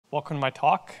Welcome to my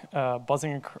talk,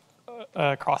 buzzing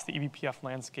across the eBPF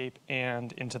landscape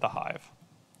and into the Hive.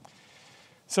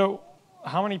 So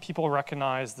how many people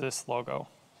recognize this logo?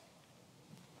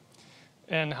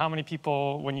 And how many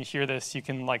people, when you hear this, you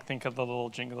can think of the little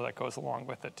jingle that goes along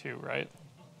with it too, right?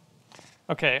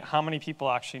 Okay, how many people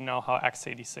actually know how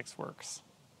x86 works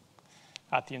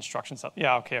at the instruction set?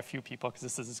 Yeah, okay, a few people, because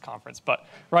this is this conference, but,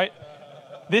 right?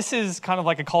 This is kind of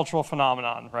like a cultural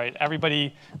phenomenon, right?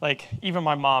 Everybody, even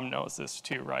my mom knows this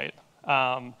too, right?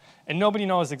 And nobody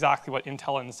knows exactly what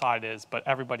Intel Inside is, but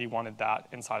everybody wanted that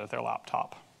inside of their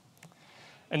laptop.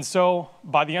 And so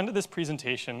by the end of this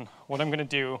presentation, what I'm going to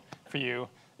do for you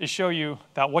is show you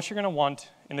that what you're going to want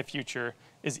in the future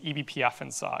is eBPF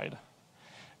inside.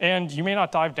 And you may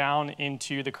not dive down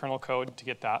into the kernel code to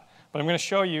get that, but I'm going to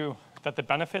show you that the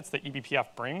benefits that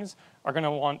eBPF brings are going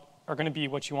to be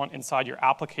what you want inside your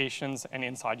applications and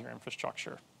inside your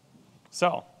infrastructure.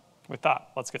 So with that,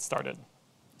 let's get started.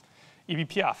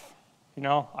 eBPF,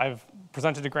 I've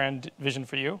presented a grand vision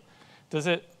for you. Does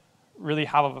it really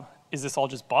is this all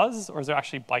just buzz, or is there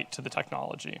actually bite to the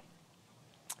technology?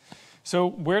 So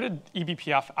where did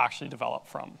eBPF actually develop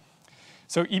from?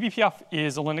 So eBPF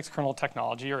is a Linux kernel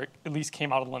technology, or at least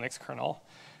came out of the Linux kernel.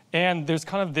 And there's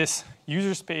kind of this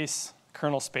user space,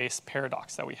 kernel space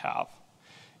paradox that we have.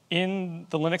 In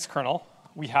the Linux kernel,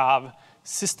 we have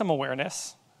system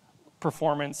awareness,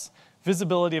 performance,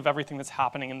 visibility of everything that's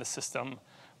happening in the system,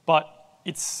 but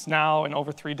it's now an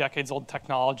over 3 decades old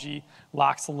technology,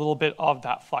 lacks a little bit of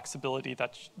that flexibility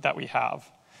that we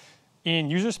have. In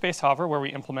user space, however, where we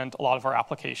implement a lot of our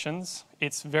applications,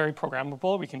 it's very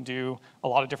programmable. We can do a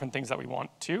lot of different things that we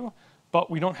want to, but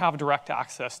we don't have direct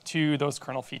access to those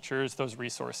kernel features, those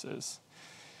resources.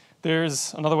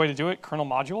 There's another way to do it, kernel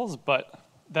modules, but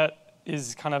that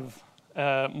is kind of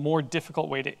a more difficult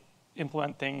way to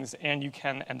implement things, and you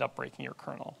can end up breaking your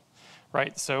kernel,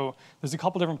 right? So there's a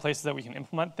couple different places that we can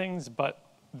implement things, but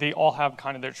they all have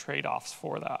kind of their trade-offs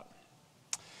for that.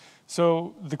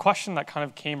 So the question that kind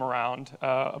of came around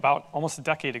about almost a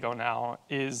decade ago now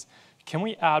is, can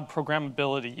we add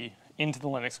programmability into the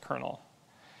Linux kernel?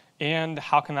 And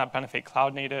how can that benefit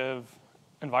cloud-native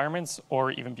environments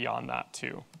or even beyond that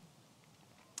too?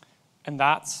 And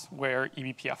that's where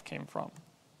eBPF came from.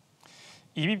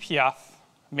 eBPF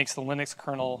makes the Linux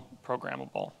kernel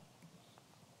programmable.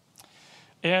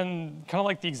 And kind of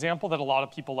like the example that a lot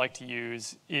of people like to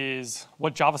use is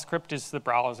what JavaScript is to the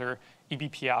browser,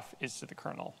 eBPF is to the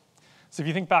kernel. So if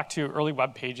you think back to early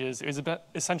web pages, it was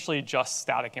essentially just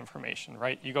static information,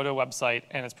 right? You go to a website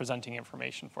and it's presenting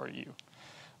information for you.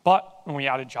 But when we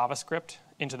added JavaScript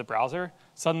into the browser,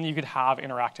 suddenly you could have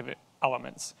interactive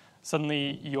elements.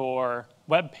 Suddenly your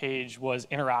web page was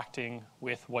interacting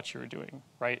with what you were doing,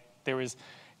 right?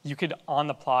 You could on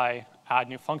the fly add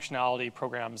new functionality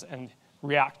programs and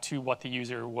react to what the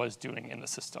user was doing in the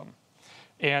system.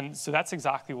 And so that's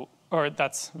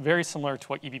that's very similar to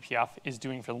what eBPF is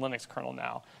doing for the Linux kernel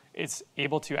now. It's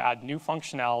able to add new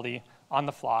functionality on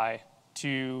the fly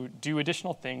to do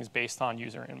additional things based on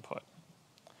user input,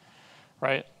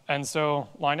 right? And so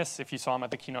Linus, if you saw him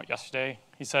at the keynote yesterday,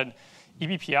 he said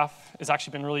eBPF has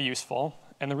actually been really useful,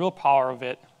 and the real power of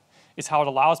it is how it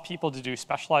allows people to do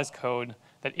specialized code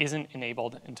that isn't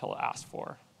enabled until asked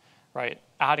for, right?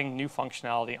 Adding new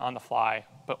functionality on the fly,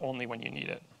 but only when you need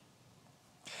it.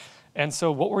 And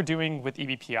so what we're doing with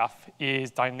eBPF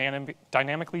is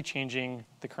dynamically changing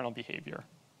the kernel behavior,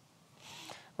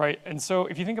 right? And so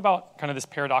if you think about kind of this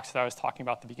paradox that I was talking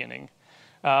about at the beginning,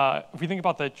 if we think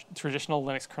about the traditional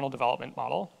Linux kernel development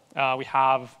model, we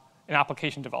have an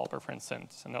application developer, for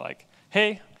instance, and they're like,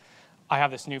 hey, I have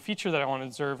this new feature that I want to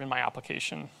observe in my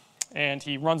application. And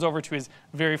he runs over to his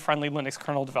very friendly Linux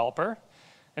kernel developer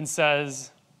and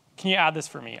says, can you add this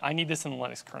for me? I need this in the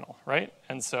Linux kernel, right?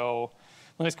 And so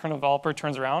Linux kernel developer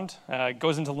turns around,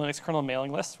 goes into Linux kernel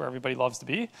mailing list, where everybody loves to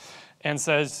be, and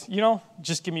says,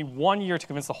 just give me 1 year to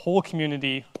convince the whole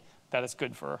community that it's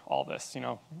good for all this,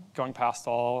 going past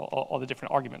all the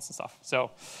different arguments and stuff.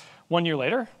 So 1 year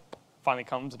later, finally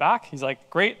comes back. He's like,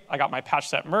 great, I got my patch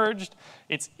set merged.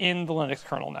 It's in the Linux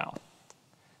kernel now.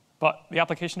 But the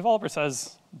application developer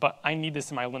says, but I need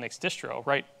this in my Linux distro,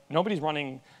 right? Nobody's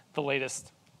running the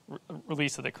latest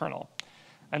release of the kernel.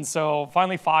 And so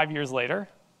finally, 5 years later,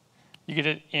 you get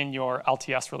it in your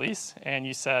LTS release, and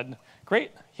you said,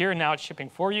 great, here and now it's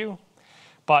shipping for you.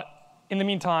 But in the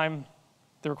meantime,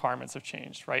 the requirements have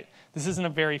changed, right? This isn't a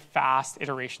very fast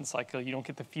iteration cycle. You don't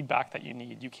get the feedback that you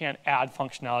need. You can't add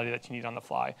functionality that you need on the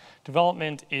fly.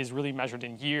 Development is really measured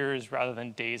in years rather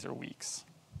than days or weeks,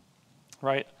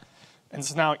 right? And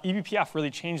so now eBPF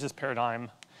really changed this paradigm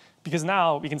Because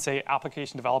now we can say,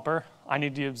 application developer, I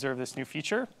need to observe this new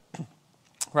feature,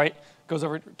 right? Goes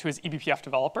over to his eBPF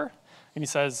developer, and he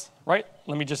says, right,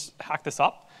 let me just hack this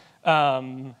up.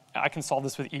 I can solve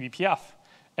this with eBPF.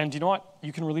 And you know what?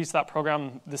 You can release that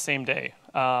program the same day.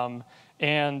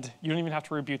 And you don't even have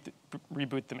to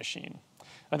reboot the machine.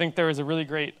 I think there was a really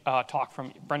great talk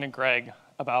from Brendan Gregg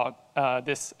about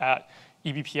this at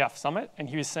eBPF Summit, and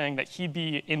he was saying that he'd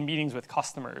be in meetings with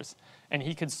customers, and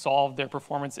he could solve their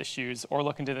performance issues or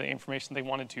look into the information they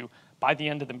wanted to by the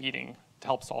end of the meeting to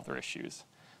help solve their issues,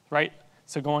 right?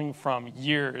 So going from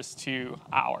years to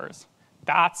hours,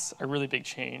 that's a really big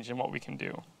change in what we can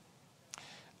do.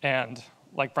 And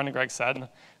like Brendan Gregg said,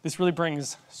 this really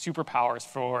brings superpowers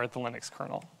for the Linux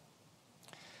kernel.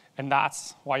 And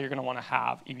that's why you're going to want to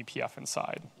have eBPF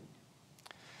inside.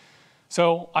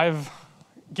 So I've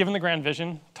given the grand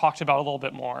vision, talked about it a little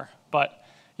bit more, but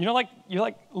you're like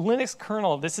Linux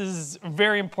kernel, this is a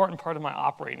very important part of my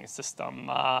operating system.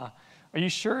 Are you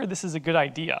sure this is a good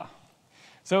idea?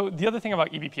 So the other thing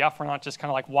about eBPF, we're not just kind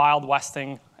of like Wild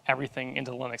Westing everything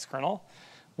into the Linux kernel.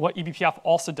 What eBPF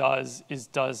also does is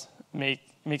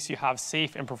makes you have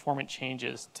safe and performant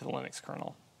changes to the Linux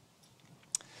kernel.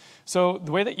 So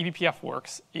the way that eBPF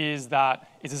works is that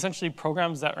it's essentially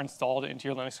programs that are installed into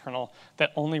your Linux kernel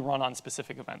that only run on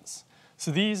specific events.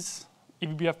 So these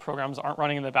eBPF programs aren't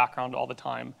running in the background all the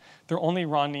time. They're only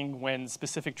running when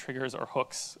specific triggers or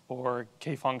hooks or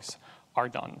kfuncs are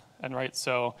done. And right,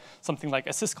 so something like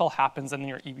a syscall happens and then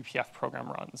your eBPF program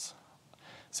runs.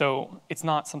 So it's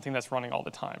not something that's running all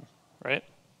the time, right?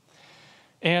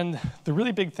 And the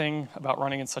really big thing about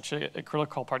running in such a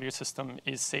critical part of your system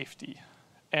is safety.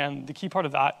 And the key part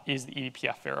of that is the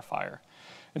eBPF verifier.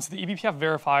 And so the eBPF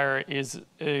verifier is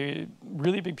a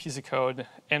really big piece of code.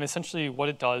 And essentially what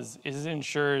it does is it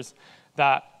ensures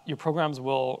that your programs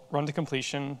will run to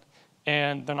completion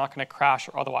and they're not going to crash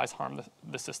or otherwise harm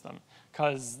the system.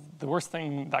 Because the worst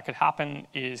thing that could happen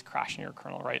is crashing your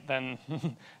kernel, right? Then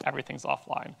everything's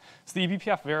offline. So the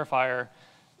eBPF verifier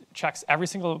checks every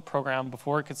single program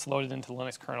before it gets loaded into the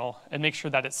Linux kernel and makes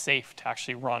sure that it's safe to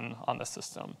actually run on the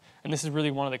system. And this is really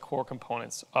one of the core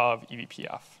components of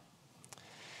eBPF.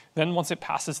 Then once it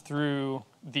passes through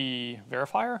the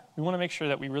verifier, we want to make sure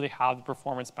that we really have the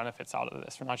performance benefits out of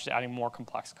this. We're not just adding more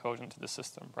complex code into the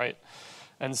system, right?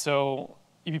 And so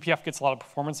eBPF gets a lot of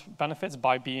performance benefits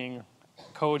by being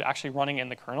code actually running in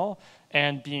the kernel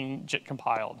and being JIT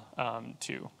compiled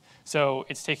too. So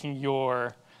it's taking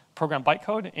your program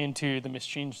bytecode into the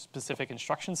machine-specific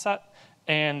instruction set,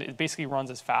 and it basically runs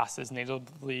as fast as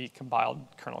natively compiled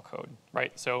kernel code,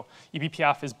 right? So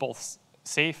eBPF is both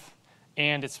safe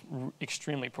and it's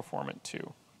extremely performant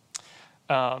too.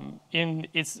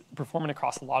 It's performant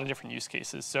across a lot of different use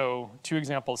cases. So 2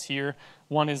 examples here.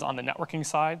 One is on the networking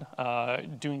side,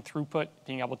 doing throughput,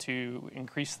 being able to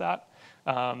increase that.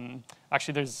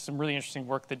 Actually, there's some really interesting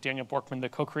work that Daniel Borkman, the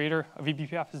co-creator of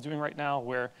eBPF, is doing right now,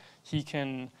 where he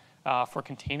can, for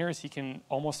containers, he can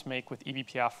almost make with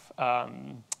eBPF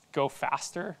go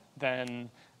faster than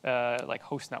like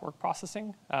host network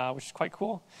processing, which is quite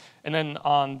cool. And then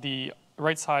on the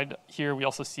right side here, we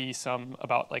also see some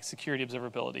about like security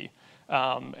observability.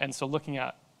 And so looking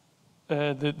at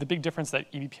the big difference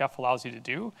that eBPF allows you to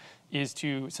do is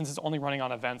to, since it's only running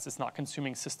on events, it's not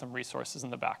consuming system resources in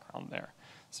the background there,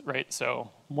 right? So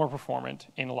more performant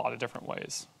in a lot of different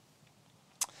ways.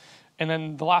 And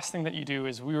then the last thing that you do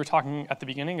is, we were talking at the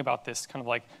beginning about this kind of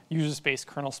like user space,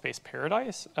 kernel space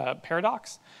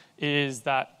paradox, is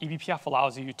that eBPF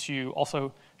allows you to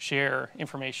also share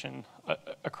information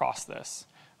across this,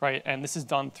 right? And this is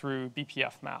done through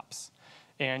BPF maps.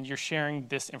 And you're sharing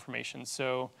this information.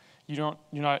 So you're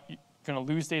not going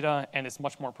to lose data, and it's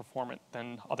much more performant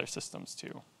than other systems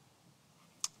too.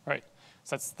 Right,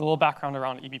 so that's the little background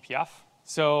around eBPF.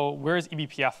 So where is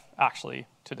eBPF actually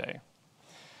today?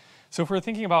 So if we're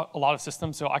thinking about a lot of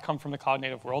systems, so I come from the cloud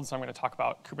native world, so I'm going to talk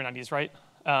about Kubernetes, right?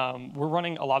 We're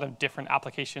running a lot of different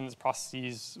applications,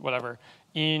 processes, whatever,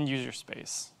 in user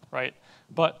space, right?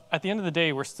 But at the end of the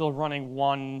day, we're still running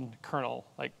one kernel,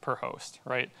 like per host,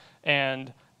 right?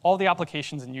 And all the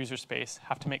applications in user space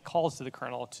have to make calls to the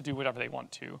kernel to do whatever they want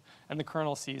to. And the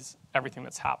kernel sees everything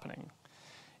that's happening.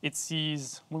 It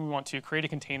sees when we want to create a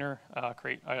container,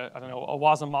 create, I don't know, a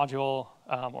WASM module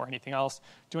or anything else,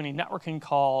 do any networking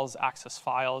calls, access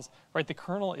files, right? The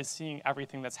kernel is seeing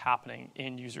everything that's happening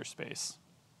in user space.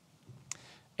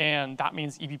 And that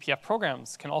means eBPF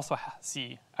programs can also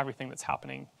see everything that's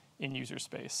happening in user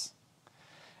space.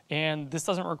 And this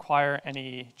doesn't require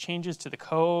any changes to the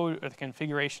code or the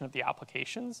configuration of the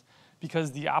applications,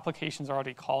 because the applications are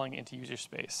already calling into user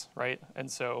space, right? And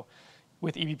so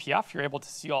with eBPF, you're able to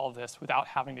see all of this without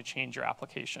having to change your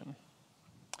application.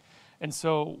 And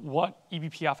so what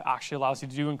eBPF actually allows you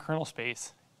to do in kernel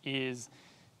space is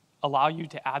allow you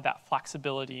to add that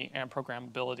flexibility and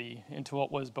programmability into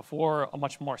what was before a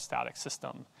much more static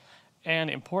system. And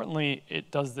importantly,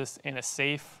 it does this in a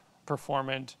safe,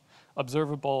 performant,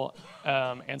 observable,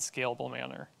 and scalable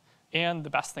manner. And the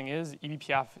best thing is,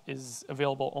 eBPF is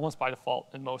available almost by default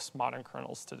in most modern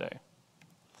kernels today.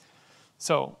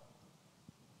 So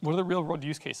what are the real world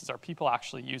use cases? Are people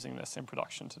actually using this in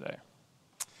production today?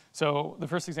 So the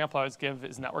first example I would give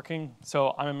is networking.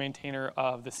 So I'm a maintainer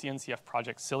of the CNCF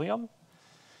project Cilium.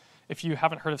 If you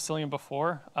haven't heard of Cilium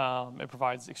before, it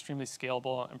provides extremely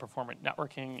scalable and performant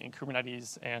networking in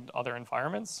Kubernetes and other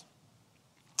environments.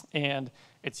 And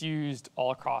it's used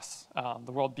all across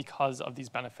the world because of these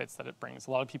benefits that it brings.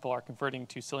 A lot of people are converting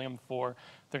to Cilium for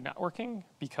their networking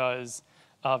because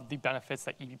of the benefits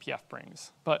that eBPF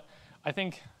brings. But I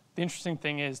think the interesting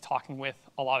thing is talking with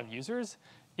a lot of users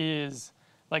is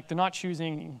like they're not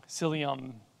choosing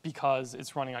Cilium because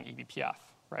it's running on eBPF,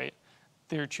 right?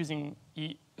 They're choosing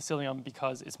Cilium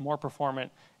because it's more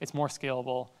performant, it's more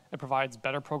scalable, it provides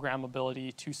better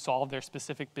programmability to solve their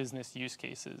specific business use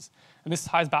cases. And this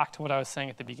ties back to what I was saying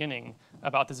at the beginning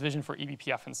about this vision for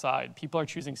eBPF inside. People are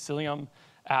choosing Cilium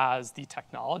as the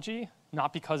technology,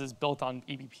 not because it's built on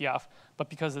eBPF, but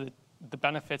because of the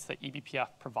benefits that eBPF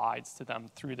provides to them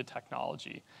through the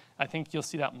technology. I think you'll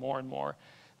see that more and more.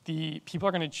 The people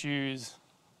are going to choose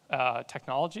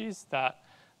technologies that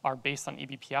are based on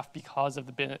eBPF because of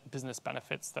the business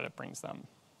benefits that it brings them.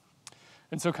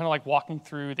 And so kind of like walking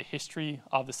through the history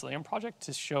of the Cilium project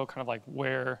to show kind of like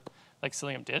where like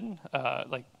Cilium did,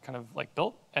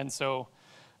 built. And so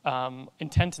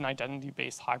intent and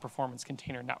identity-based high-performance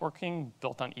container networking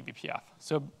built on eBPF.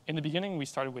 So in the beginning, we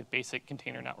started with basic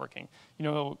container networking. You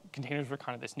know, containers were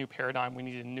kind of this new paradigm. We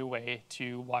needed a new way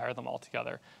to wire them all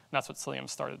together. And that's what Cilium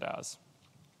started as,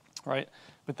 right?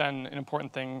 But then an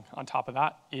important thing on top of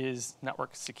that is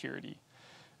network security.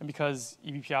 And because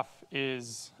eBPF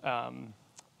is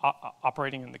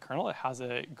operating in the kernel, it has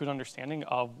a good understanding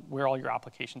of where all your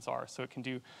applications are. So it can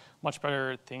do much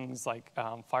better things like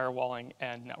firewalling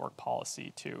and network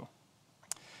policy too.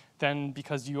 Then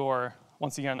because you're,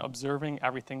 once again, observing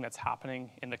everything that's happening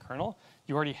in the kernel,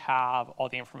 you already have all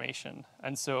the information.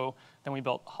 And so then we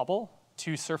built Hubble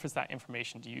to surface that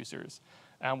information to users.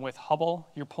 And with Hubble,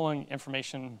 you're pulling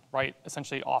information right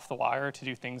essentially off the wire to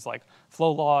do things like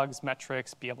flow logs,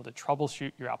 metrics, be able to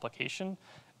troubleshoot your application.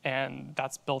 And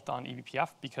that's built on eBPF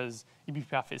because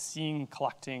eBPF is seeing,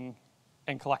 collecting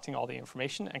all the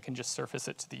information and can just surface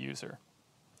it to the user.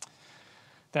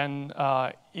 Then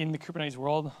in the Kubernetes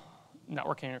world,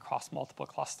 networking across multiple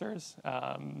clusters,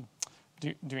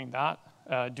 doing that,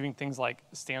 doing things like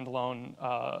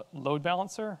standalone load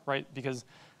balancer, right? Because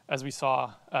as we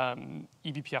saw,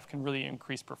 eBPF can really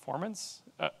increase performance.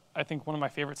 I think one of my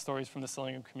favorite stories from the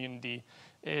Cilium community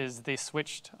is they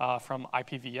switched from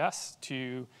IPVS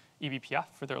to eBPF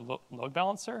for their load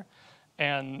balancer.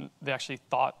 And they actually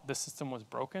thought the system was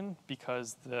broken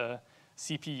because the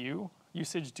CPU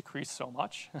usage decreased so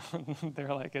much.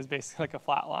 They're like, it's basically like a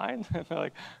flat line. They're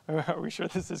like, are we sure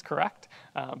this is correct?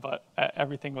 But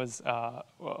everything was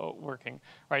working,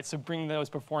 right? So bring those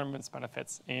performance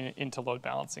benefits into load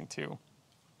balancing too.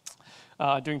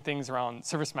 Doing things around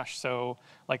service mesh, so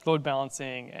like load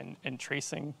balancing and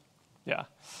tracing, yeah.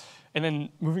 And then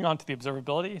moving on to the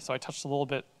observability. So I touched a little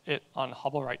bit on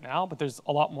Hubble right now, but there's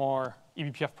a lot more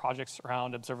eBPF projects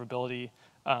around observability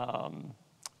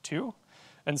too.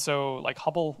 And so like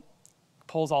Hubble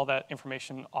pulls all that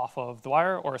information off of the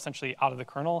wire or essentially out of the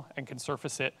kernel and can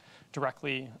surface it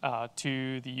directly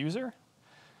to the user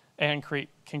and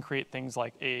can create things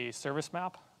like a service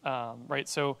map, right?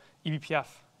 So eBPF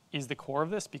is the core of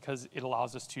this because it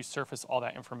allows us to surface all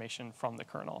that information from the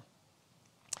kernel.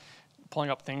 Pulling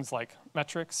up things like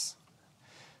metrics.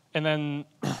 And then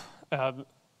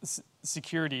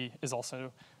security is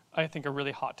also, I think, a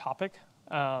really hot topic.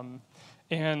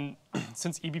 And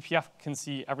since eBPF can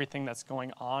see everything that's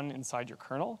going on inside your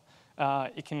kernel,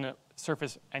 it can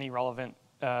surface any relevant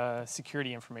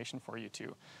security information for you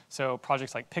too. So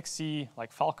projects like Pixie,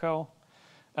 like Falco,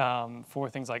 for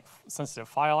things like sensitive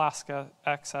file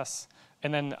access.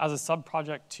 And then as a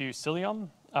sub-project to Cilium,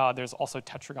 there's also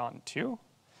Tetragon too.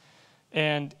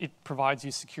 And it provides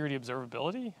you security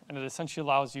observability, and it essentially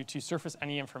allows you to surface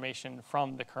any information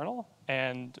from the kernel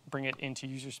and bring it into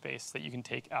user space that you can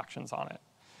take actions on it.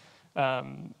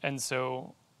 And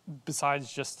so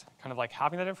besides just kind of like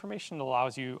having that information, it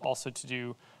allows you also to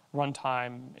do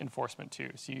runtime enforcement too.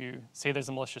 So you say there's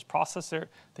a malicious processor,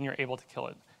 then you're able to kill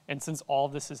it. And since all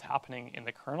of this is happening in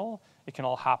the kernel, it can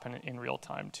all happen in real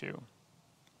time too.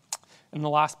 And the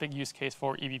last big use case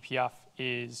for eBPF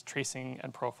is tracing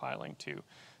and profiling too.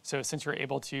 So since you're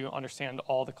able to understand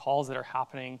all the calls that are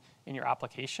happening in your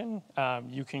application,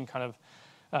 you can kind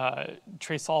of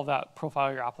trace all of that,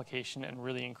 profile your application, and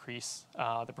really increase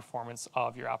the performance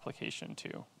of your application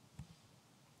too.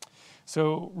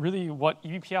 So really what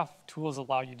eBPF tools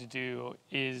allow you to do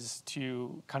is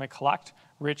to kind of collect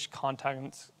rich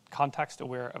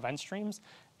context-aware event streams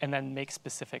and then make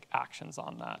specific actions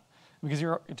on that. Because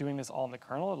you're doing this all in the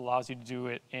kernel, it allows you to do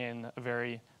it in a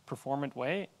very performant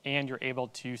way, and you're able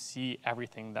to see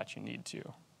everything that you need to.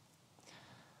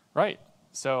 Right,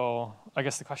 so I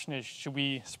guess the question is, should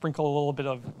we sprinkle a little bit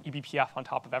of eBPF on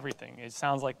top of everything? It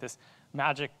sounds like this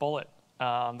magic bullet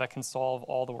that can solve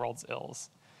all the world's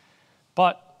ills.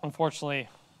 But unfortunately,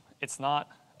 it's not.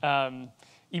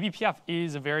 eBPF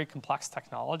is a very complex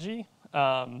technology,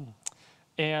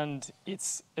 and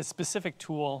it's a specific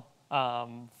tool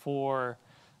for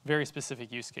very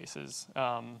specific use cases.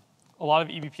 A lot of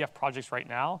eBPF projects right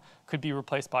now could be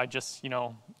replaced by just,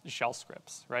 shell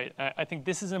scripts, right? I think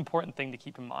this is an important thing to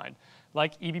keep in mind.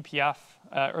 Like eBPF,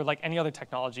 or like any other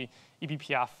technology,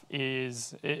 eBPF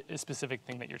is a specific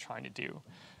thing that you're trying to do.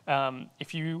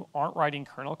 If you aren't writing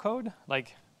kernel code,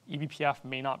 like eBPF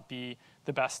may not be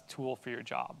the best tool for your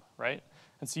job, right?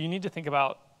 And so you need to think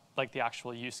about like the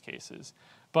actual use cases.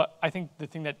 But I think the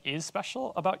thing that is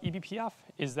special about eBPF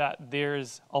is that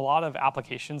there's a lot of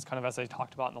applications, kind of as I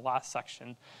talked about in the last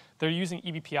section, they're using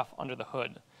eBPF under the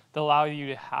hood that allow you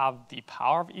to have the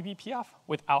power of eBPF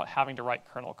without having to write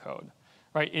kernel code,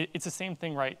 right? It's the same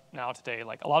thing right now today.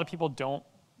 Like a lot of people don't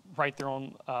write their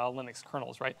own Linux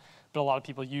kernels, right? But a lot of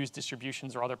people use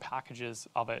distributions or other packages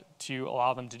of it to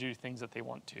allow them to do things that they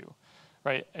want to,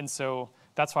 right? And so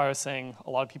that's why I was saying a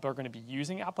lot of people are going to be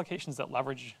using applications that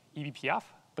leverage eBPF,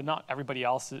 but not everybody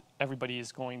else. Everybody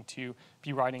is going to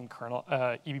be writing kernel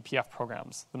eBPF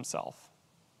programs themselves.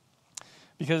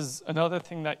 Because another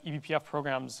thing that eBPF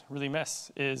programs really miss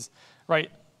is,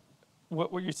 right,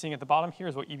 what you're seeing at the bottom here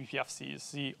is what eBPF sees.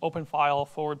 See open file,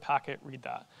 forward packet, read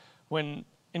that. When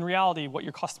in reality, what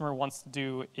your customer wants to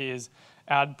do is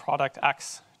add product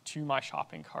X to my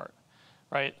shopping cart,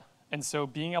 right? And so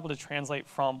being able to translate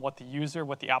from what the user,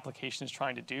 what the application is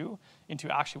trying to do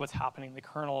into actually what's happening in the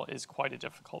kernel is quite a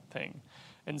difficult thing.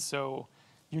 And so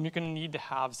you're going to need to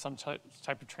have some type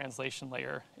of translation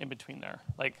layer in between there.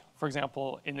 Like, for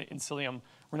example, in Cilium,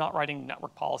 we're not writing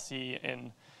network policy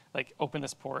and like open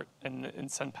this port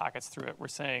and send packets through it. We're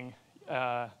saying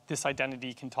this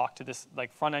identity can talk to this,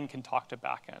 like front end can talk to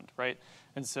back end, right?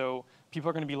 And so people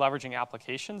are going to be leveraging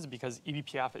applications because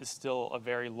eBPF is still a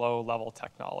very low level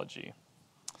technology.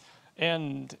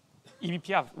 And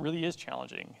eBPF really is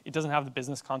challenging. It doesn't have the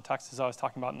business context as I was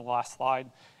talking about in the last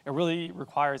slide. It really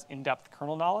requires in-depth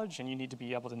kernel knowledge, and you need to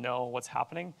be able to know what's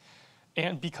happening.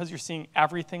 And because you're seeing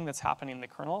everything that's happening in the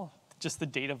kernel, just the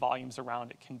data volumes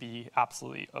around it can be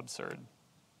absolutely absurd.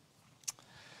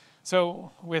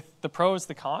 So with the pros,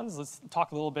 the cons, let's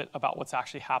talk a little bit about what's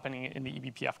actually happening in the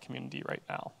eBPF community right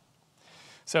now.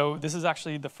 So this is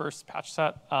actually the first patch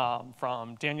set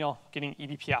from Daniel getting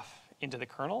eBPF into the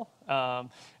kernel. And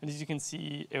as you can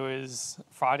see, it was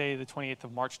Friday, the 28th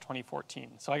of March,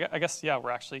 2014. So I guess, yeah,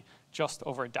 we're actually just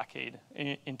over a decade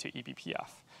into eBPF.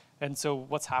 And so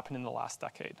what's happened in the last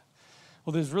decade?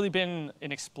 Well, there's really been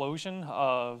an explosion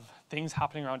of things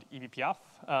happening around eBPF.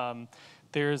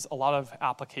 There's a lot of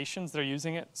applications that are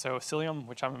using it. So Cilium,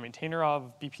 which I'm a maintainer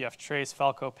of, BPF Trace,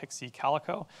 Falco, Pixie,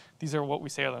 Calico. These are what we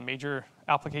say are the major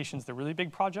applications, the really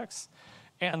big projects.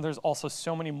 And there's also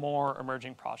so many more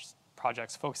emerging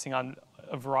projects focusing on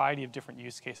a variety of different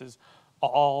use cases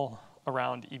all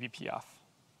around eBPF.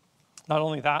 Not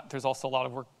only that, there's also a lot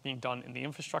of work being done in the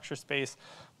infrastructure space,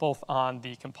 both on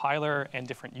the compiler and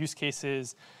different use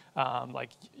cases, like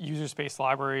user space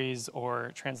libraries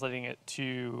or translating it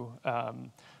to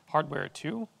hardware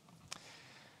too.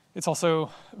 It's also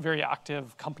very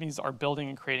active. Companies are building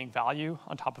and creating value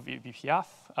on top of eBPF.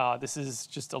 This is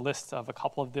just a list of a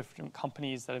couple of different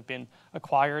companies that have been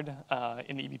acquired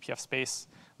in the eBPF space.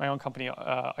 My own company,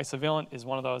 Isovalent, is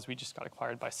one of those. We just got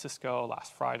acquired by Cisco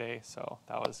last Friday, so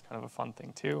that was kind of a fun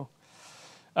thing too.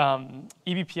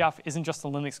 eBPF isn't just a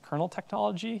Linux kernel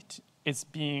technology. It's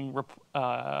being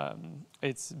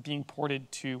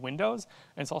ported to Windows,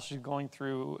 and it's also going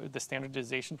through the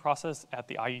standardization process at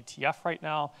the IETF right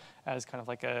now as kind of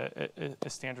like a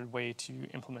standard way to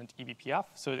implement eBPF.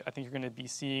 So I think you're going to be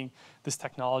seeing this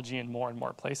technology in more and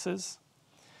more places.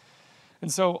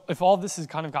 And so if all this has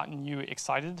kind of gotten you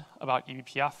excited about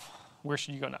eBPF, where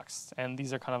should you go next? And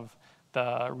these are kind of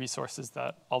the resources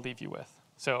that I'll leave you with.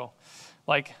 So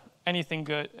like anything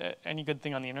good, any good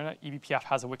thing on the internet, eBPF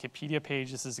has a Wikipedia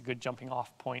page. This is a good jumping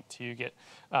off point to get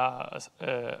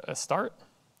a start.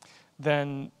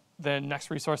 Then the next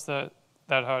resource that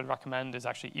I would recommend is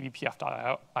actually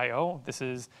eBPF.io. This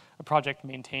is a project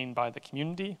maintained by the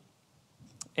community.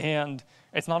 And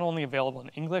it's not only available in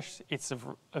English, it's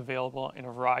available in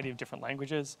a variety of different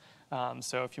languages.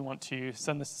 So if you want to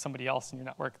send this to somebody else in your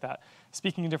network that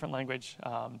speaking a different language,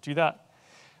 do that.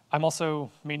 I'm also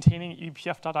maintaining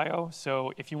eBPF.io,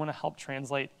 so if you want to help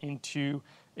translate into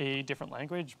a different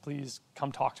language, please come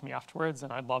talk to me afterwards,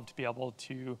 and I'd love to be able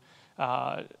to,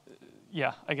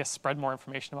 spread more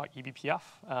information about eBPF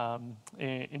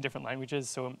in different languages,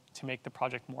 so to make the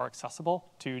project more accessible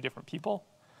to different people.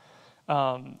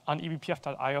 On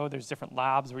eBPF.io, there's different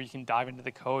labs where you can dive into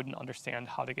the code and understand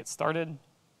how to get started.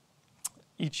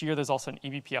 Each year, there's also an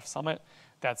eBPF summit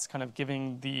that's kind of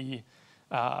giving the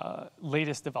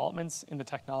latest developments in the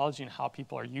technology and how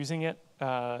people are using it.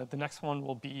 The next one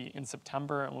will be in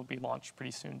September and will be launched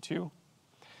pretty soon too.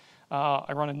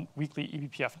 I run a weekly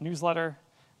eBPF newsletter.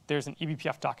 There's an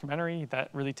eBPF documentary that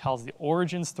really tells the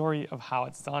origin story of how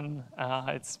it's done.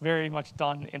 It's very much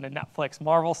done in the Netflix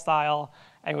Marvel style.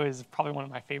 It was probably one of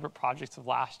my favorite projects of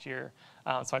last year.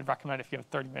 So I'd recommend if you have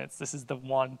 30 minutes, this is the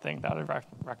one thing that I'd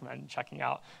recommend checking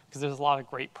out, because there's a lot of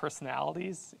great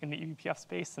personalities in the eBPF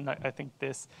space, and I think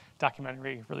this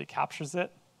documentary really captures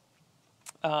it.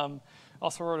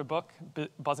 Also wrote a book,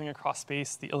 Buzzing Across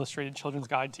Space, the Illustrated Children's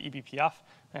Guide to eBPF.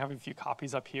 I have a few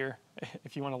copies up here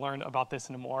if you want to learn about this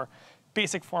in a more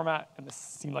basic format, and this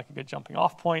seemed like a good jumping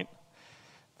off point.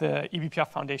 The eBPF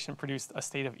Foundation produced a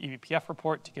State of eBPF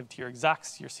report to give to your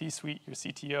execs, your C-suite, your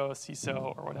CTO,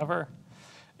 CISO, or whatever.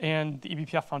 And the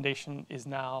eBPF Foundation is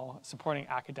now supporting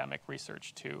academic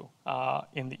research too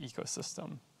in the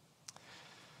ecosystem.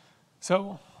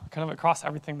 So kind of across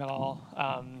everything that I'll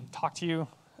talk to you,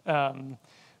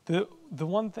 the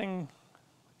one thing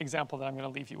example that I'm going to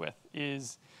leave you with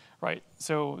is, right,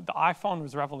 so the iPhone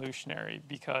was revolutionary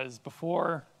because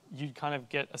before you'd kind of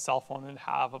get a cell phone and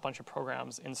have a bunch of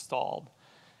programs installed,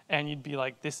 and you'd be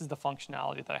like, this is the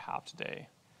functionality that I have today.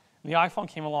 And the iPhone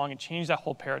came along and changed that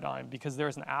whole paradigm because there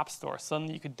was an app store.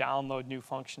 Suddenly you could download new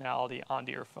functionality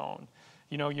onto your phone.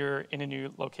 You know, you're in a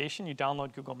new location, you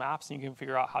download Google Maps and you can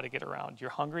figure out how to get around. You're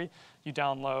hungry, you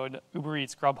download Uber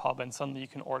Eats, Grubhub, and suddenly you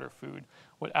can order food.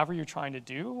 Whatever you're trying to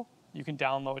do, you can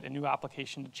download a new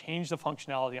application to change the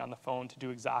functionality on the phone to do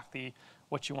exactly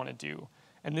what you want to do.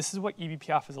 And this is what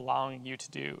eBPF is allowing you to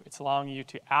do. It's allowing you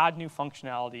to add new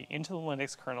functionality into the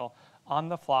Linux kernel on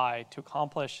the fly to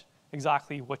accomplish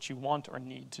exactly what you want or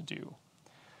need to do.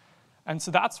 And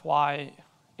so that's why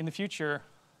in the future,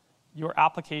 your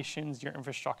applications, your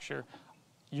infrastructure,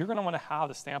 you're going to want to have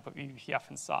the stamp of eBPF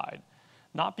inside.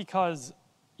 Not because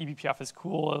eBPF is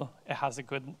cool, it has a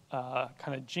good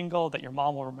kind of jingle that your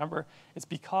mom will remember. It's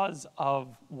because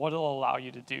of what it'll allow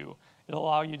you to do. It'll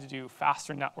allow you to do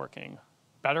faster networking,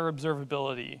 better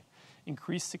observability,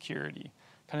 increased security,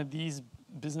 kind of these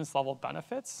business level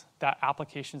benefits that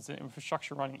applications and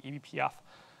infrastructure running eBPF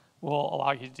will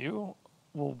allow you to do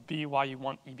will be why you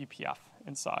want eBPF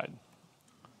inside.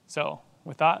 So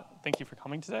with that, thank you for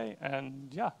coming today, and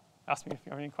yeah, ask me if you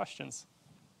have any questions.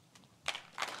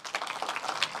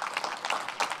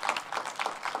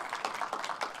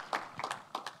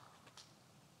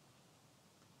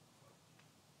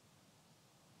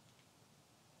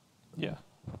 Yeah.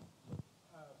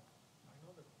 I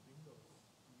know that Windows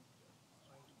is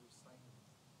trying to do signing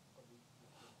for the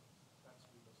that's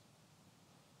Windows.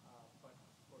 But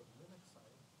for Linux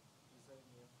side, is there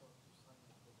any effort to sign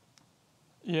the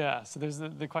Yeah, so there's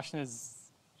the question is,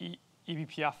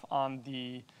 eBPF on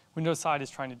the Windows side is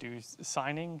trying to do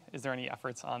signing. Is there any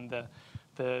efforts on the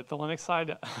Linux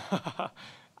side?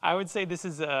 I would say this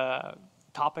is a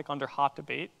topic under hot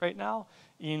debate right now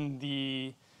in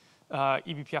the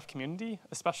eBPF community,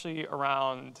 especially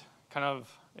around kind of,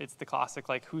 it's the classic,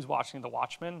 like who's watching the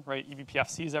Watchmen, right? eBPF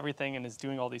sees everything and is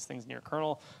doing all these things in your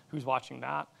kernel. Who's watching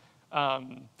that?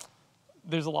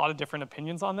 There's a lot of different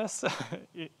opinions on this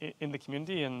in the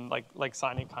community, and like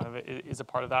signing kind of is a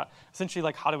part of that. Essentially,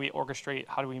 like how do we orchestrate,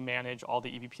 how do we manage all the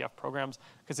eBPF programs?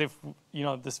 Because if, you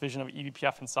know, this vision of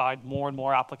eBPF inside, more and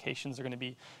more applications are going to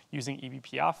be using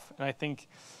eBPF, and I think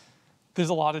there's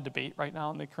a lot of debate right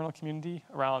now in the kernel community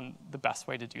around the best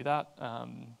way to do that.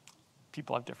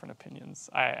 People have different opinions.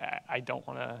 I don't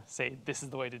want to say this is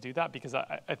the way to do that because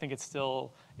I think it's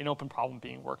still an open problem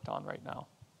being worked on right now.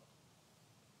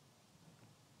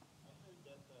 I heard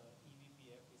that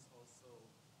eBPF is also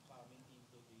coming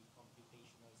into the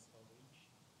computational storage.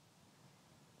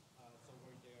 So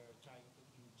where they're trying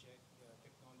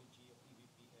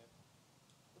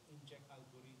inject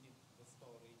algorithm to the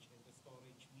storage, and the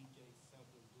storage media itself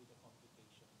will do the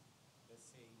computation. Let's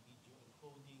say video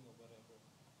encoding or whatever,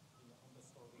 on the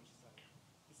storage side.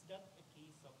 Is that a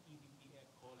case of eBPF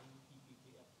calling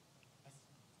eBPF as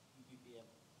eBPF,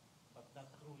 but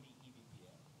not truly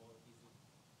eBPF, or is it?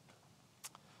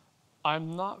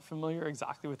 I'm not familiar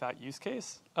exactly with that use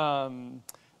case. I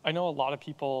know a lot of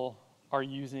people are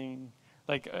using,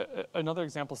 like another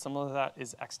example similar to that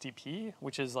is XDP,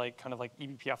 which is like kind of like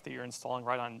eBPF that you're installing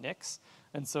right on NICs.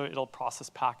 And so it'll process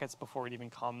packets before it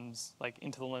even comes like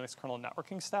into the Linux kernel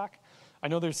networking stack. I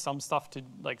know there's some stuff to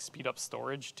like speed up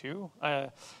storage too.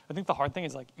 I think the hard thing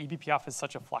is like eBPF is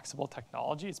such a flexible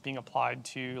technology. It's being applied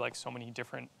to like so many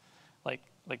different like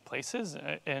places,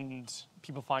 and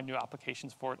people find new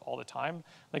applications for it all the time.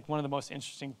 Like one of the most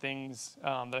interesting things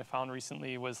that I found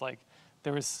recently was like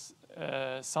there was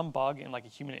some bug in like a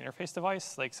human interface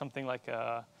device, like something like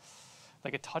a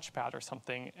touchpad or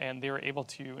something, and they were able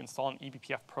to install an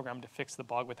eBPF program to fix the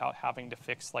bug without having to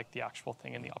fix like the actual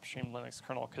thing in the upstream Linux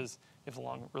kernel because it's a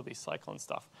long release cycle and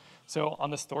stuff. So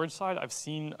on the storage side, I've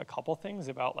seen a couple things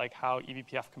about like how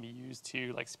eBPF can be used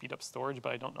to like speed up storage,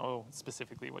 but I don't know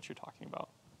specifically what you're talking about.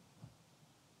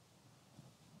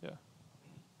 Yeah. Have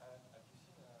you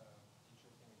seen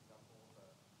interesting examples of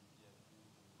eBPF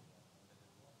used in the embedded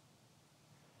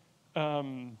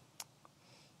world?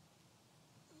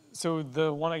 So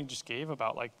the one I just gave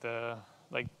about like the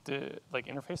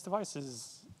interface device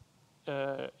is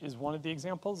one of the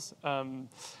examples.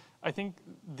 I think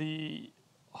the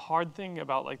hard thing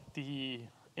about like the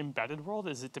embedded world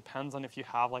is it depends on if you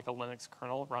have like a Linux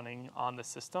kernel running on the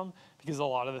system, because a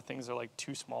lot of the things are like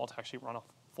too small to actually run a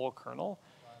full kernel.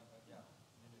 Yeah,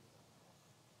 Linux.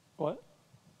 What?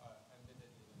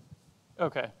 Embedded Linux.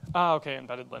 Okay. Okay,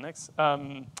 embedded Linux.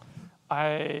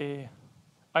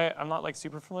 I'm not like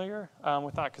super familiar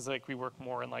with that because like we work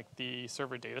more in like the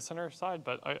server data center side,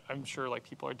 but I'm sure like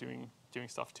people are doing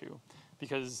stuff too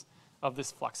because of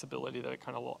this flexibility that it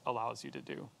kind of allows you to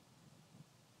do. Do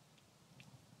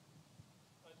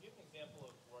you have an example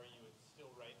of where you would still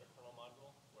write a kernel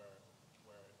module where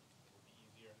it would be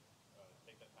easier to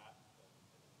take that path than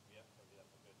eBPF? Maybe that's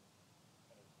a good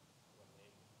kind of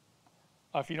elimination.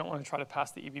 If you don't want to try to pass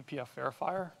the eBPF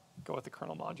verifier, go with the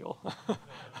kernel module.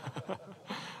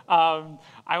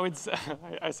 I would say,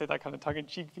 I say that kind of tongue in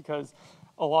cheek because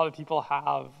a lot of people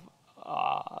have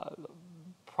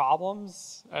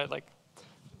problems like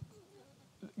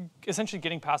essentially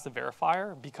getting past the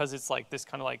verifier because it's like this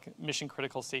kind of like mission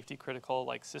critical, safety critical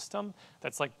like system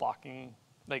that's like blocking,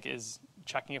 like is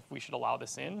checking if we should allow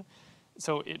this in.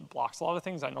 So it blocks a lot of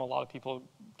things. I know a lot of people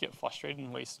get frustrated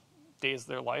and waste days of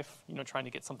their life, trying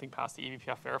to get something past the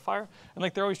eBPF verifier. And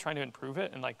like they're always trying to improve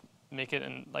it and like make it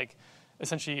and like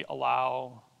essentially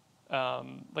allow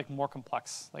like more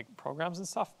complex like programs and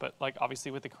stuff. But like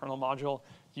obviously with the kernel module,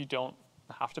 you don't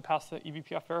have to pass the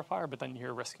eBPF verifier, but then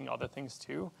you're risking other things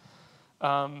too.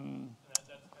 And that's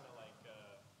kind of like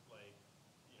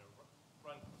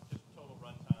run just total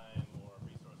runtime or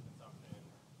resource consumption.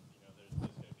 There's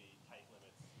going to be tight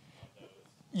limits on those.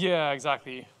 Yeah,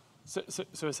 exactly.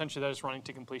 So essentially that is running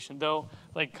to completion. Though,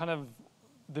 like kind of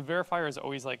the verifier is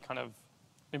always like kind of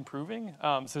improving.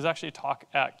 So there's actually a talk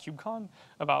at KubeCon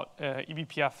about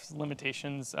eBPF's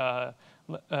limitations,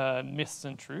 myths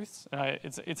and truths. And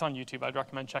it's on YouTube. I'd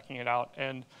recommend checking it out.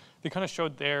 And they kind of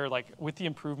showed there, like with the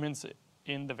improvements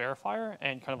in the verifier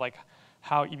and kind of like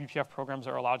how eBPF programs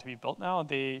are allowed to be built now,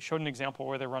 they showed an example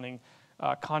where they're running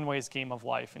Conway's Game of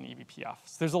Life in eBPF.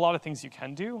 So there's a lot of things you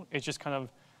can do. It's just kind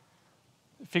of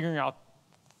figuring out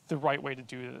the right way to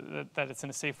do it, that it's in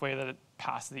a safe way that it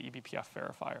passes the eBPF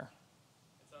verifier.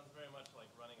 It sounds very much like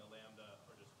running a Lambda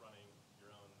or just running your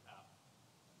own app.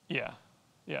 Yeah,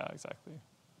 exactly.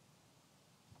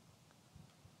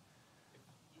 If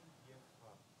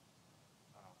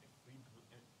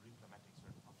re-implementing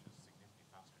certain functions is significantly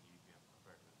faster in eBPF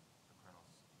compared to the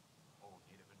kernel's own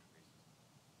native interfaces,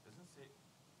 does it say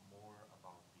more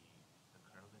about the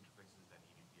kernel interfaces than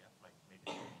eBPF? Like maybe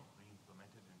they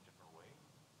re-implemented in a different way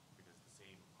because it's the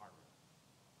same hardware.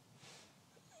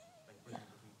 Like bridging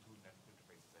between two network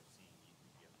interfaces I've seen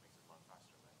eBPF makes it run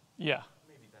faster than. Yeah.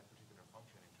 Maybe that particular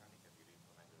function internally can be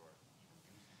re-implemented or even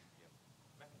use eBPF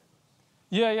mechanisms.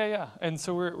 Yeah. And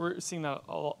so we're seeing that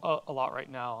a lot right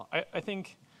now. I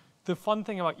think the fun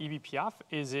thing about eBPF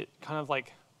is it kind of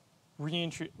like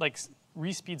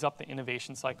re-speeds up the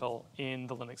innovation cycle in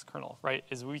the Linux kernel, right?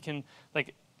 Is we can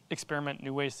like experiment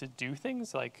new ways to do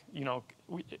things, like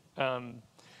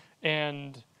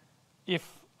and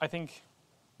if I think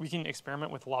we can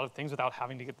experiment with a lot of things without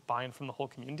having to get the buy-in from the whole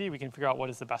community. We can figure out what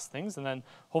is the best things, and then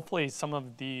hopefully some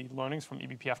of the learnings from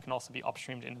eBPF can also be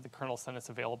upstreamed into the kernel so then it's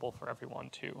available for everyone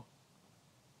too.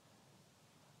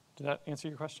 Did that answer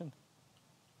your question?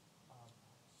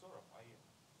 Sort of. I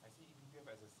see eBPF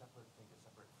as a separate thing, a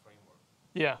separate framework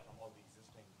Yeah, from all the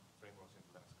existing frameworks in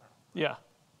the Linux kernel. yeah.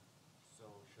 So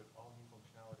should all new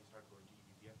functionality start going to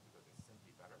eBPF because it's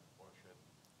simply better, or should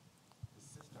the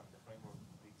system, the framework,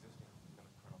 the existing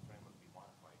Linux kernel framework be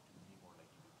modified to be more like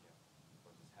eBPF,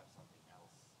 or just have something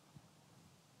else?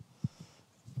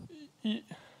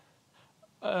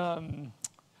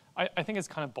 I think it's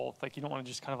kind of both. Like you don't want to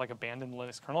just kind of like abandon the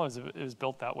Linux kernel. It was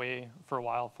built that way for a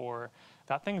while for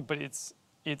that thing, but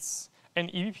and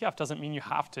eBPF doesn't mean you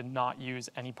have to not use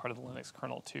any part of the Linux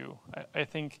kernel too. I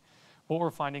think what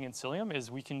we're finding in Cilium is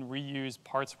we can reuse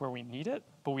parts where we need it,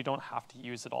 but we don't have to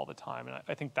use it all the time. And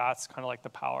I think that's kind of like the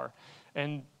power.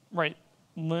 And right,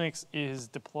 Linux is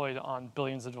deployed on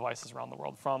billions of devices around the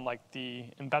world, from like the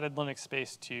embedded Linux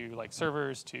space to like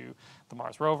servers to the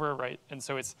Mars rover, right? And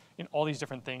so it's in all these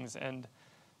different things, and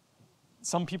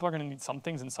some people are going to need some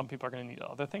things and some people are going to need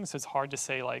other things. So it's hard to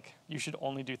say like you should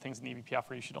only do things in eBPF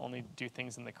or you should only do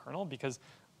things in the kernel, because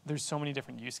there's so many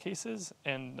different use cases.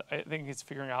 And I think it's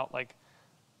figuring out like,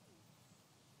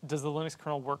 does the Linux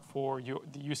kernel work for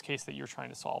the use case that you're trying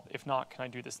to solve? If not, can I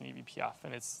do this in eBPF?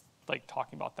 And it's like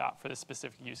talking about that for the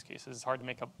specific use cases. It's hard to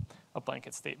make a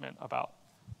blanket statement about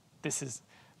this is,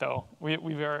 though we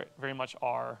very, very much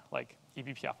are like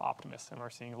eBPF optimists, and we're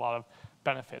seeing a lot of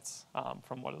benefits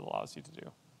from what it allows you to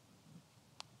do.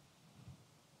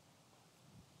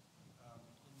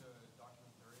 In the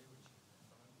documentary, which is in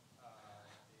front,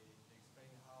 they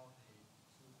explain how they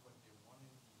took what they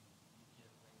wanted the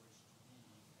eBPF language to be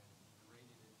and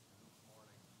degraded it to look more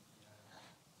like eBPF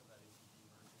so that it could be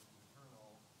merged into the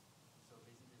kernel. So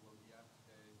basically what we have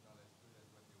today is not as good as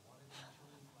what they wanted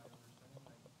initially, is my understanding.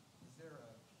 Like, is there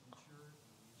a future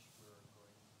in which we're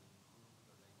going to improve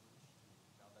the language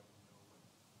now that we know what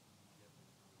eBPF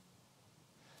is doing?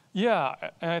 Yeah,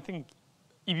 and I think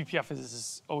eBPF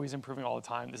is always improving all the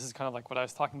time. This is kind of like what I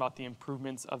was talking about, the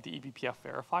improvements of the eBPF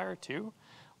verifier too,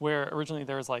 where originally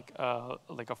there was like a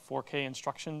 4K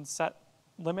instruction set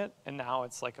limit, and now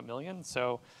it's like 1 million.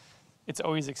 So it's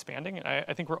always expanding, and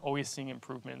I think we're always seeing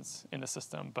improvements in the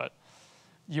system, but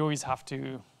you always have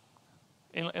to,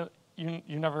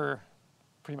 you're never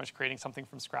pretty much creating something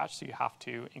from scratch, so you have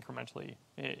to incrementally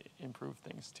improve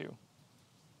things too.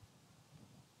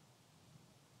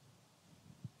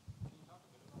 Can you talk a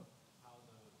bit about how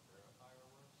the verifier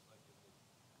works? Like, is it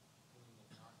something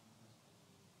that's not used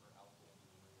for alpha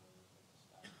engineering, or there's like a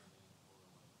stack limit, or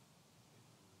like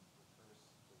if you recurse,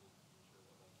 does it ensure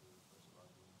that like your recursive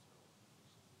arguments are like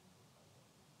increasingly input?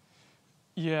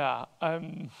 Yeah,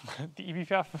 the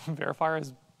eBPF verifier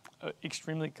is an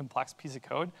extremely complex piece of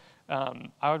code.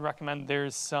 I would recommend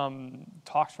there's some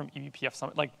talks from eBPF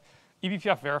Summit. Like,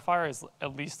 eBPF verifier is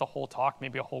at least a whole talk,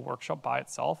 maybe a whole workshop by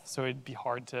itself, so it'd be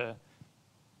hard to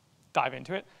dive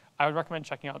into it. I would recommend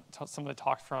checking out some of the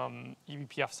talks from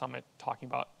eBPF Summit talking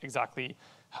about exactly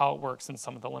how it works and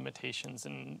some of the limitations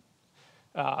and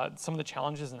some of the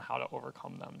challenges and how to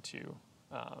overcome them too.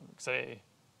 Because I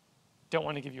don't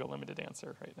want to give you a limited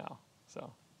answer right now.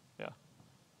 So, yeah.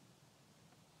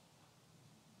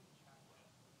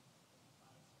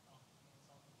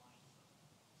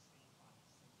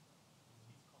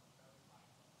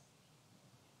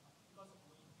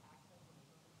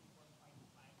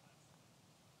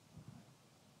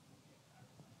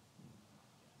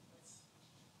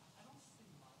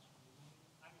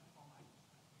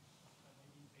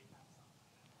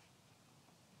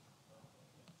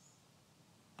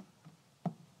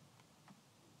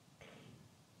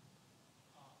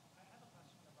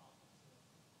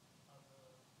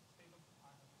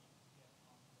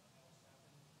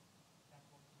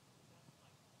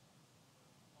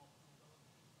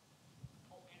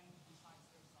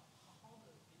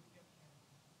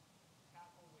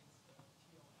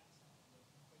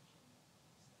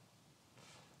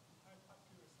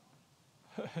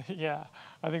 Yeah,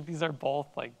 I think these are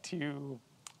both like two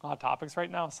hot topics right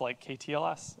now. So like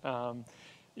KTLS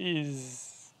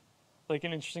is like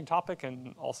an interesting topic,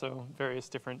 and also various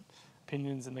different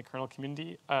opinions in the kernel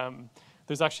community.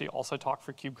 There's actually also talk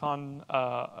for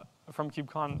KubeCon,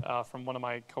 from one of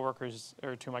my coworkers,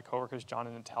 or two of my coworkers, John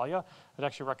and Natalia. I'd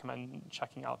actually recommend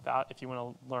checking out that if you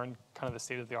want to learn kind of the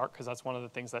state of the art, because that's one of the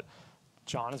things that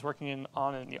John is working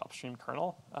on in the upstream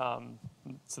kernel.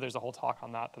 So there's a whole talk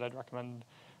on that I'd recommend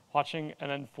watching. And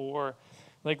then for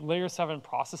like layer 7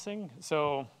 processing,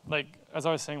 so like as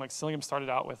I was saying, like Cilium started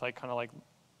out with like kind of like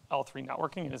L3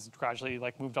 networking and has gradually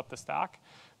like moved up the stack.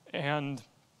 And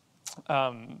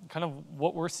kind of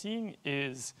what we're seeing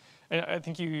is, and I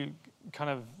think you kind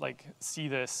of like see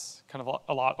this kind of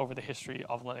a lot over the history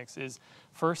of Linux, is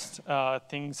first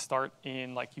things start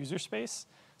in like user space.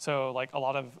 So like a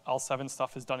lot of L7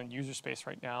 stuff is done in user space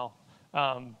right now.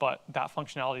 But that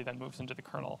functionality then moves into the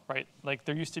kernel, right? Like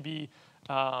there used to be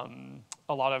a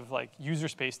lot of like user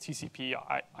space TCP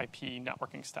IP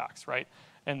networking stacks, right?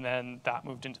 And then that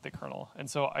moved into the kernel. And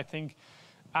so I think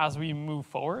as we move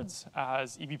forwards,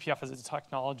 as eBPF as a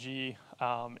technology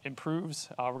improves,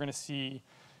 we're going to see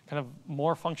kind of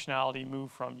more functionality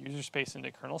move from user space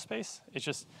into kernel space. It's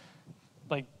just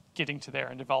like getting to there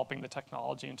and developing the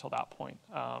technology until that point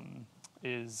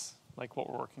is like what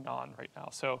we're working on right now.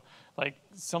 So like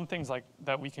some things like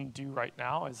that we can do right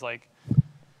now is like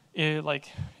in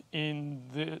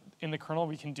the kernel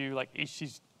we can do like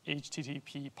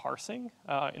HTTP parsing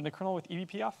in the kernel with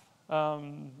eBPF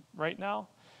right now.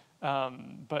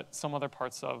 But some other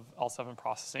parts of L7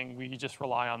 processing, we just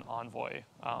rely on Envoy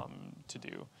to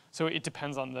do. So it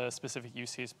depends on the specific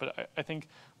use case. But I think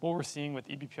what we're seeing with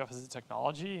eBPF as a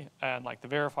technology and like the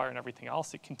verifier and everything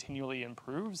else, it continually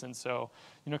improves. And so,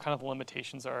 you know, kind of the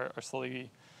limitations are slowly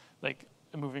like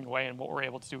moving away. And what we're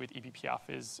able to do with eBPF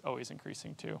is always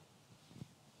increasing too.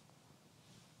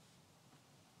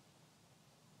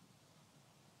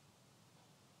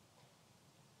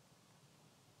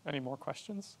 Any more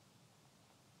questions?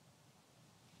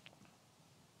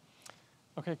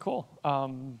 Okay, cool.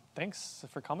 Thanks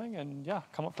for coming, and yeah,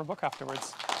 come up for a book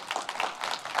afterwards.